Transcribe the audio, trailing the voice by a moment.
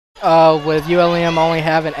with ULM only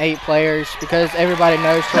having 8 players, because everybody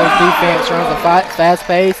knows Troy's defense runs a fast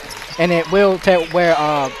pace, and it will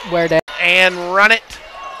wear down. And run it.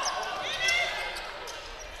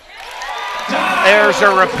 There's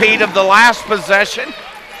a repeat of the last possession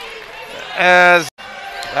as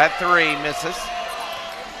that 3 misses.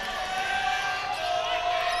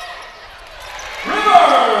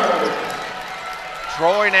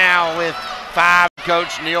 Troy now with 5.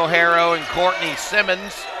 Coach Neil Harrow and Courtney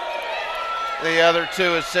Simmons, the other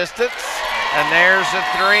 2 assistants. And there's a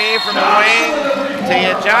 3 from the wing,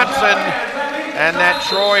 Tia Johnson, and that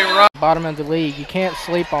Troy run. Bottom of the league, you can't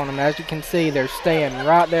sleep on them. As you can see, they're staying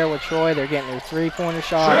right there with Troy. They're getting their 3-pointer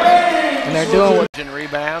shots, and they're doing what.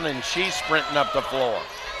 Rebound, and she's sprinting up the floor.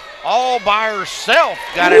 All by herself,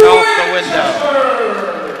 got it off the window.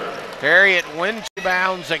 Harriet wins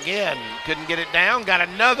rebounds again. Couldn't get it down, got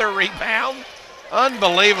another rebound.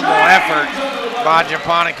 Unbelievable effort by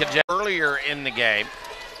Japonica earlier in the game.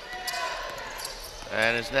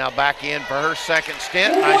 And is now back in for her second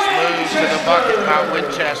stint. Nice move to the bucket by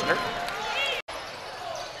Winchester.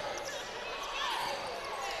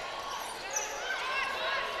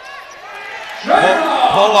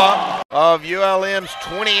 Pull up of ULM's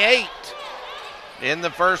 28. In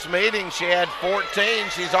the first meeting, she had 14.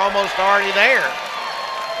 She's almost already there.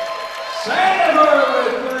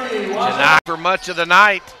 Tonight, for much of the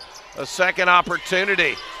night, a second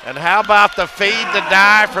opportunity. And how about the feed to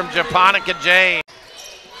Dye from Japonica James?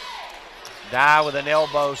 Dye with an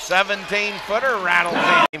elbow, 17-footer,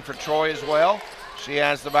 rattles in for Troy as well. She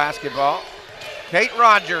has the basketball. Kate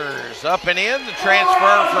Rogers up and in, the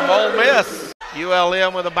transfer from Ole Miss.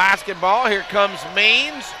 ULM with a basketball. Here comes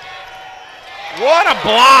Means. What a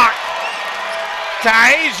block.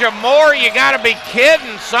 Taisha Moore, you got to be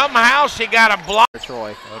kidding. Somehow she got a block.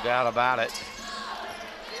 Troy. No doubt about it.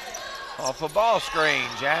 Off a ball screen.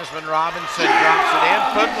 Jasmine Robinson drops it in.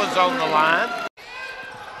 Foot was on the line.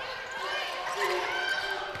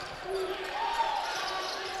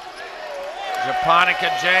 Japonica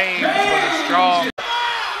James with a strong.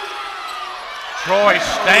 Troy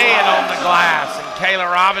staying on the glass, and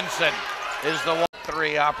Kayla Robinson is the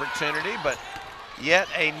 1-3 opportunity, but yet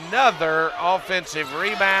another offensive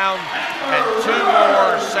rebound and 2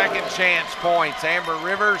 more second chance points. Amber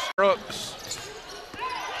Rivers, Brooks.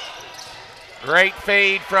 Great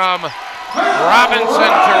feed from Robinson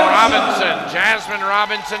to Robinson. Jasmine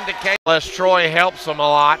Robinson to Kayla. Troy helps them a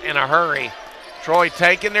lot in a hurry. Troy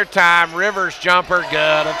taking their time. Rivers jumper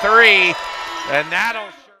good, a 3, and that'll